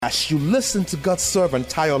As you listen to God's servant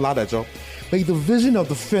Tayo Ladajo, may the vision of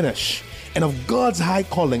the finish and of God's high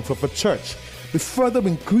calling for the church be further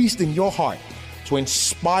increased in your heart to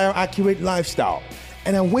inspire accurate lifestyle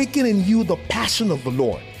and awaken in you the passion of the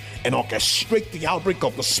Lord and orchestrate the outbreak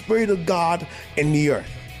of the Spirit of God in the earth.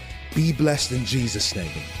 Be blessed in Jesus' name.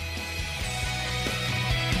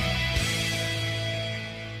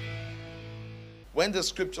 When the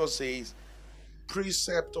scripture says,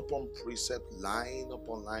 precept upon precept, line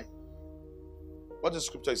upon line, what the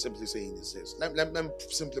scripture is simply saying is this. Let me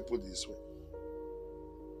simply put it this way.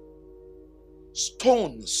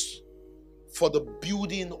 Stones for the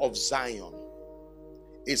building of Zion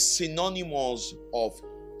is synonymous of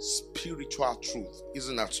spiritual truth.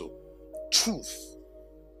 Isn't that so? Truth.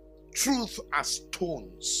 Truth as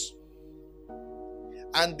stones.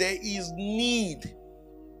 And there is need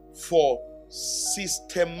for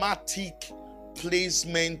systematic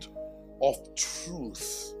placement of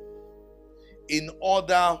truth in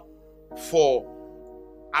order for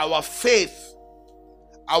our faith,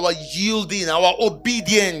 our yielding, our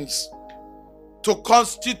obedience to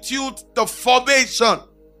constitute the formation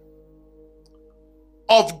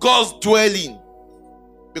of God's dwelling,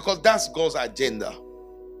 because that's God's agenda.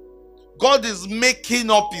 God is making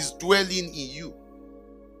up his dwelling in you,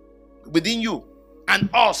 within you and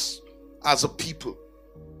us as a people.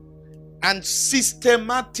 And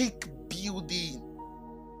systematic building.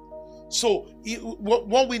 So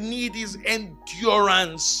what we need is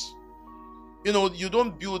endurance. You know, you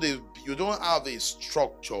don't have a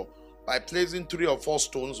structure by placing 3 or 4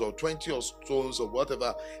 stones or 20 or stones or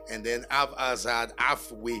whatever, and then haphazard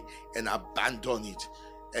halfway and abandon it.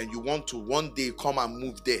 And you want to one day come and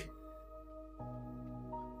move there.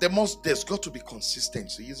 There's got to be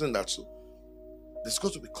consistency, isn't that so? There's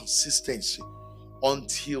got to be consistency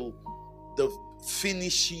until the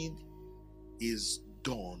finishing is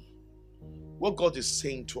done. What God is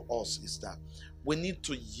saying to us is that we need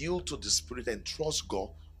to yield to the Spirit and trust God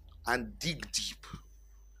and dig deep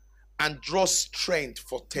and draw strength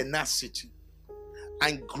for tenacity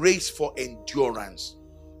and grace for endurance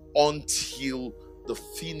until the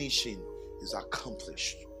finishing is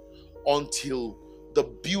accomplished, until the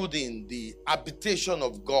building, the habitation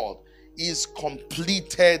of God is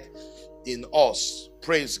completed in us.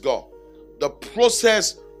 Praise God. The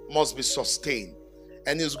process must be sustained,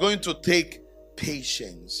 and it's going to take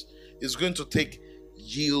patience. It's going to take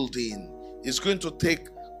yielding. It's going to take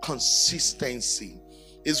consistency.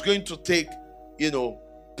 It's going to take,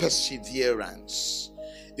 perseverance.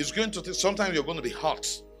 It's going to take, sometimes you're going to be hurt.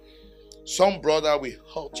 Some brother will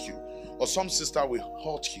hurt you, or some sister will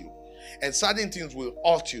hurt you, and certain things will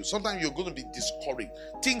hurt you. Sometimes you're going to be discouraged.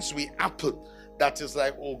 Things will happen that is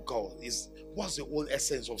like, oh God, what's the whole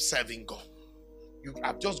essence of serving God? You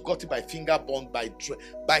have just got it by finger bond by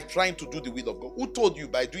trying to do the will of God. Who told you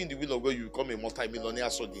by doing the will of God you become a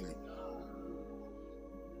multimillionaire suddenly?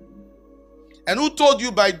 And who told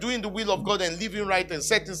you by doing the will of God and living right and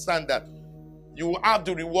setting standard, you will have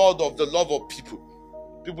the reward of the love of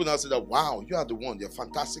people? People now say that, wow, you are the one, you're a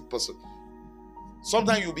fantastic person.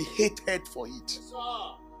 Sometimes you'll be hated for it.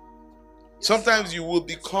 Sometimes you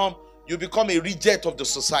become a reject of the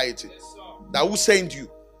society. That who sent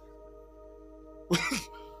you?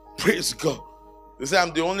 Praise God. They say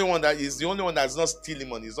I'm the only one that's not stealing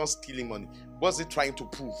money. He's not stealing money. What's he trying to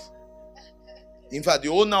prove? In fact, the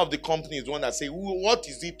owner of the company is the one that say, what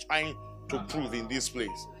is he trying to prove in this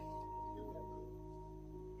place?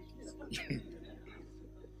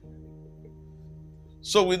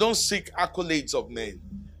 So we don't seek accolades of men.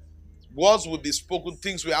 Words will be spoken,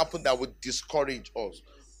 things will happen that will discourage us.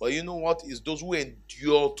 But you know what? It's those who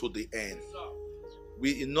endure to the end.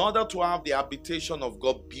 In order to have the habitation of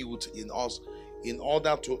God built in us, in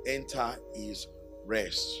order to enter his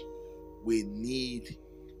rest, we need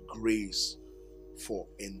grace for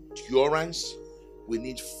endurance. We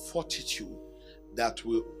need fortitude that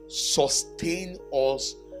will sustain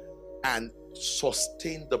us and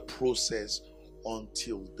sustain the process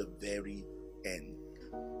until the very end.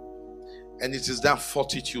 And it is that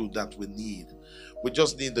fortitude that we need. We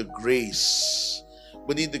just need the grace.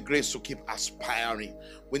 We need the grace to keep aspiring.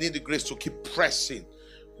 We need the grace to keep pressing.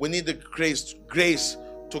 We need the grace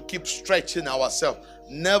to keep stretching ourselves.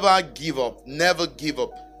 Never give up. Never give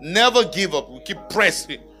up. Never give up. We keep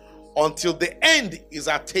pressing until the end is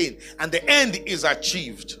attained and the end is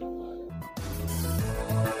achieved.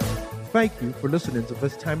 Thank you for listening to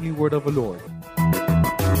this timely word of the Lord.